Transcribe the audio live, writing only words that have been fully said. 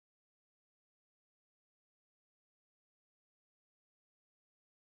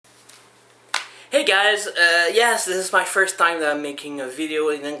Hey guys, yes, this is my first time that I'm making a video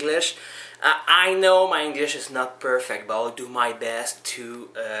in English. I know my English is not perfect, but I'll do my best to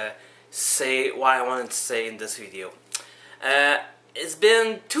say what I wanted to say in this video. It's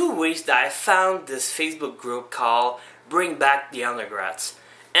been 2 weeks that I found this Facebook group called Bring Back the Undergrads.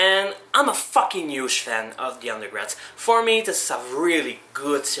 And I'm a fucking huge fan of the Undergrads. For me, this is a really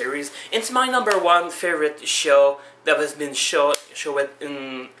good series. It's my #1 favorite show that has been showed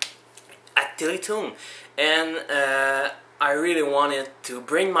at Teletoon, and I really wanted to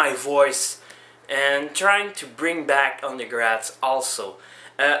bring my voice and trying to bring back Undergrads also.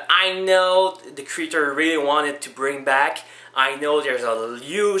 I know the creator really wanted to bring back. I know there's a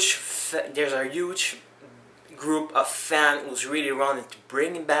huge group of fans who's really wanted to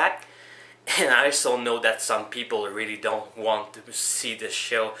bring it back, and I also know that some people really don't want to see this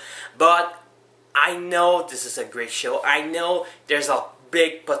show, but I know this is a great show. I know there's a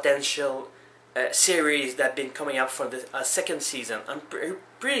big potential series that's been coming up for the second season. I'm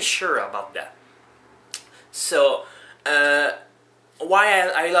pretty sure about that. So, why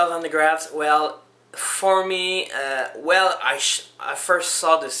I love Undergrads? Well, for me, I first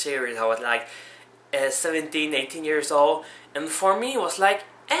saw the series, I was like 17, 18 years old, and for me it was like,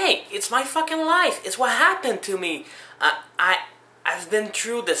 hey, it's my fucking life. It's what happened to me. I've been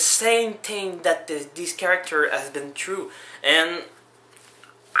through the same thing that this character has been through, and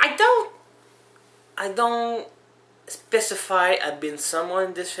I don't specify I've been someone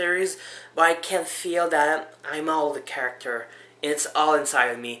in this series, but I can feel that I'm all the character. It's all inside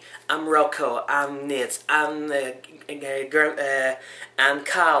of me. I'm Rocco, I'm Nitz, I'm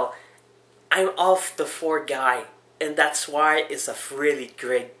Kyle. I'm of the 4 guy, and that's why it's a really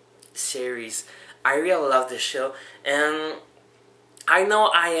great series. I really love this show, and I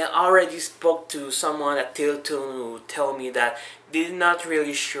know I already spoke to someone at Teletoon who told me that they're not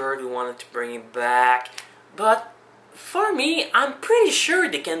really sure they wanted to bring it back, but for me, I'm pretty sure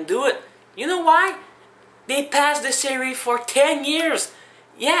they can do it. You know why? They passed the series for 10 years.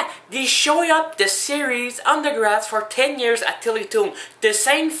 Yeah, they show up the series Undergrads for 10 years at Teletoon. The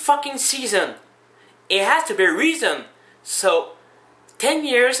same fucking season. It has to be a reason. So, 10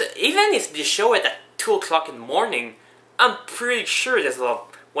 years, even if they show it at 2 o'clock in the morning, I'm pretty sure there's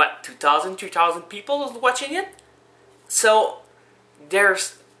what, 2,000 people watching it? So,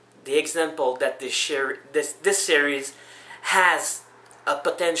 there's the example that this series has a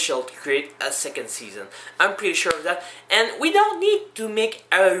potential to create a second season. I'm pretty sure of that. And we don't need to make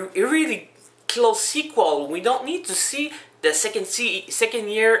a really close sequel. We don't need to see the second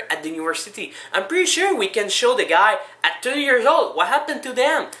year at the university. I'm pretty sure we can show the guy at 30 years old. What happened to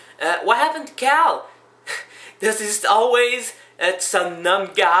them? What happened to Cal? Does he always some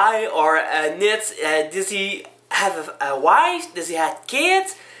numb guy or Nitz? Does he have a wife? Does he have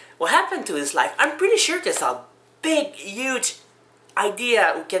kids? What happened to his life? I'm pretty sure there's a big, huge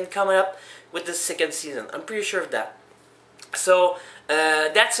idea who can come up with the second season. I'm pretty sure of that. So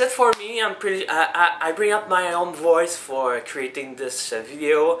that's it for me. I bring up my own voice for creating this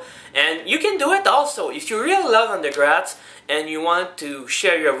video, and you can do it also. If you really love Undergrads and you want to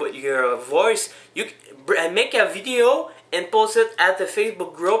share your voice, you make a video and post it at the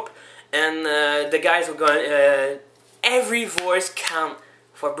Facebook group, and the guys are going. Every voice counts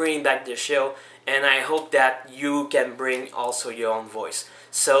for bringing back the show, and I hope that you can bring also your own voice.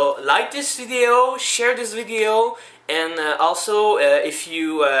 So like this video, share this video, and also if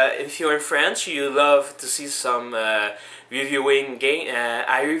you're in France, you love to see some reviewing game.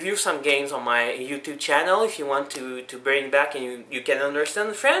 I review some games on my YouTube channel. If you want to bring back and you can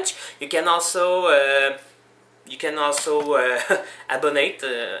understand French, you can also abonnate.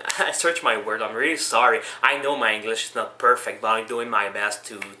 I search my word. I'm really sorry. I know my English is not perfect, but I'm doing my best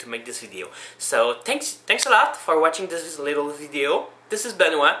to make this video. So thanks a lot for watching this little video. This is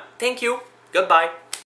Benoit. Thank you. Goodbye.